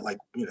it's not like,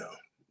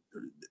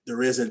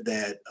 there isn't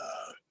that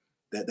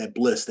that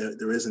bliss,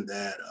 there isn't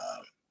that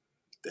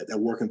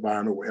work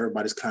environment where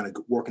everybody's kind of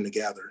working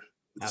together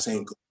with the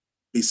same goal,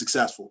 be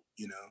successful,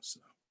 so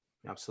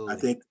absolutely. I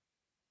think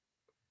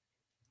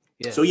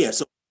so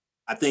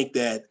I think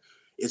that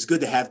it's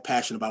good to have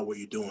passion about what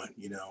you're doing,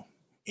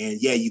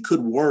 and you could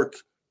work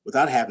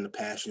without having the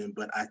passion,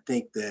 but I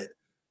think that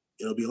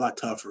it'll be a lot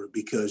tougher,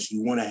 because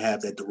you want to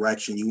have that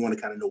direction, you want to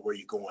kind of know where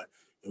you're going,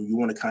 and you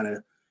want to kind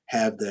of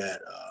have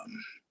that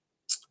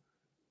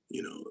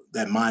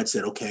that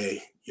mindset.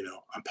 Okay,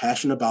 I'm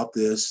passionate about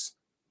this,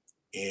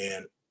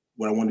 and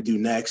what I want to do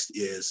next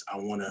is I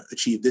want to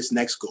achieve this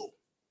next goal.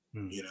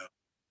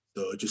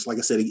 So just like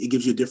I said, it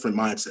gives you a different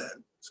mindset.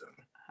 So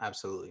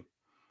absolutely.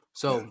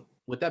 So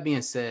with that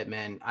being said,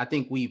 man, I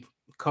think we've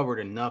covered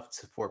enough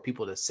for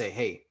people to say,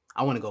 hey,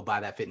 I want to go buy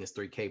that Fitness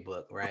 3K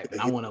book, right?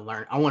 And I want to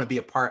learn, I want to be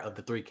a part of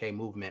the 3K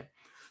movement.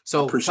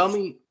 So tell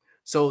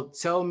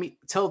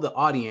the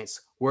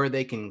audience where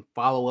they can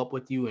follow up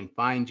with you and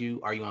find you.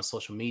 Are you on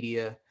social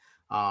media?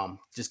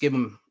 Just give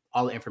them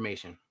all the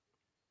information.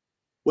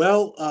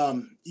 Well,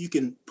 you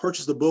can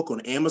purchase the book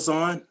on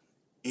Amazon,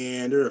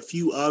 and there are a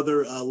few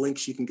other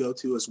links you can go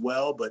to as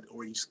well,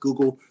 or you just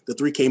Google the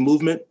 3K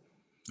movement.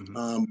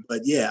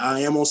 But yeah, I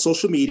am on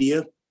social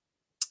media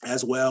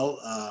as well.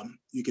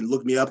 You can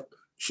look me up,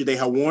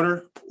 Shadeha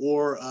Warner,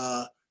 or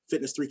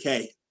Fitness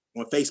 3K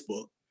on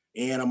Facebook.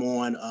 And I'm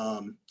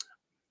on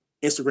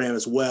Instagram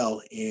as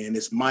well. And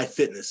it's My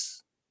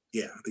Fitness.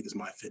 Yeah, I think it's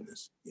My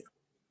Fitness.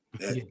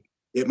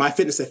 Yeah. My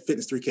Fitness at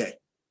Fitness 3K.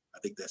 I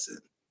think that's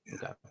it. Yeah.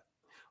 Okay.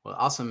 Well,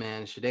 awesome,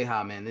 man.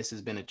 Shadeha, man, this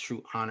has been a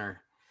true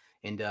honor.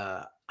 And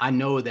I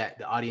know that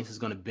the audience is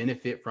going to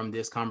benefit from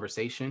this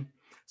conversation.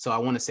 So I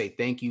want to say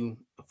thank you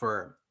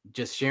for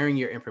just sharing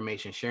your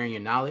information, sharing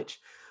your knowledge,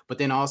 but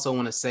then also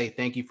want to say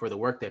thank you for the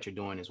work that you're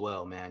doing as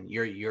well, man.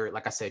 You're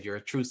like I said, you're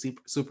a true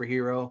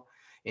superhero.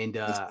 And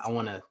I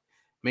want to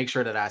make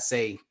sure that I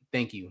say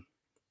thank you.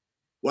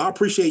 Well, I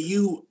appreciate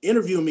you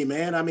interviewing me,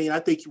 man. I mean, I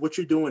think what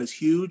you're doing is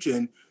huge.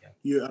 And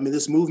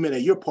this movement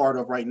that you're part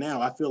of right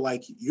now, I feel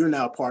like you're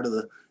now part of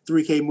the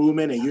 3K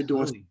movement, and you're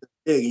doing something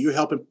big, and you're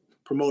helping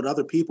promote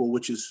other people,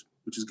 which is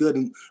good.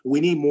 And we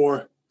need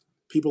more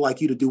people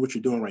like you to do what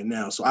you're doing right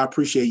now. So I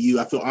appreciate you.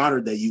 I feel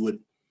honored that you would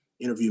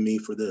interview me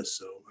for this.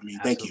 So, I mean,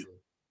 thank you.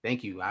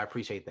 Thank you. I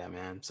appreciate that,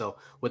 man. So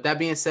with that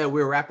being said,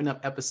 we're wrapping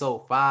up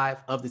episode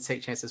 5 of the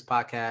Take Chances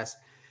podcast.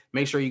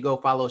 Make sure you go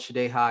follow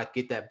Shadeha,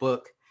 get that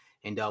book,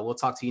 and we'll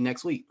talk to you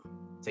next week.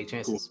 Take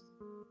chances.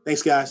 Cool.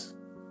 Thanks, guys.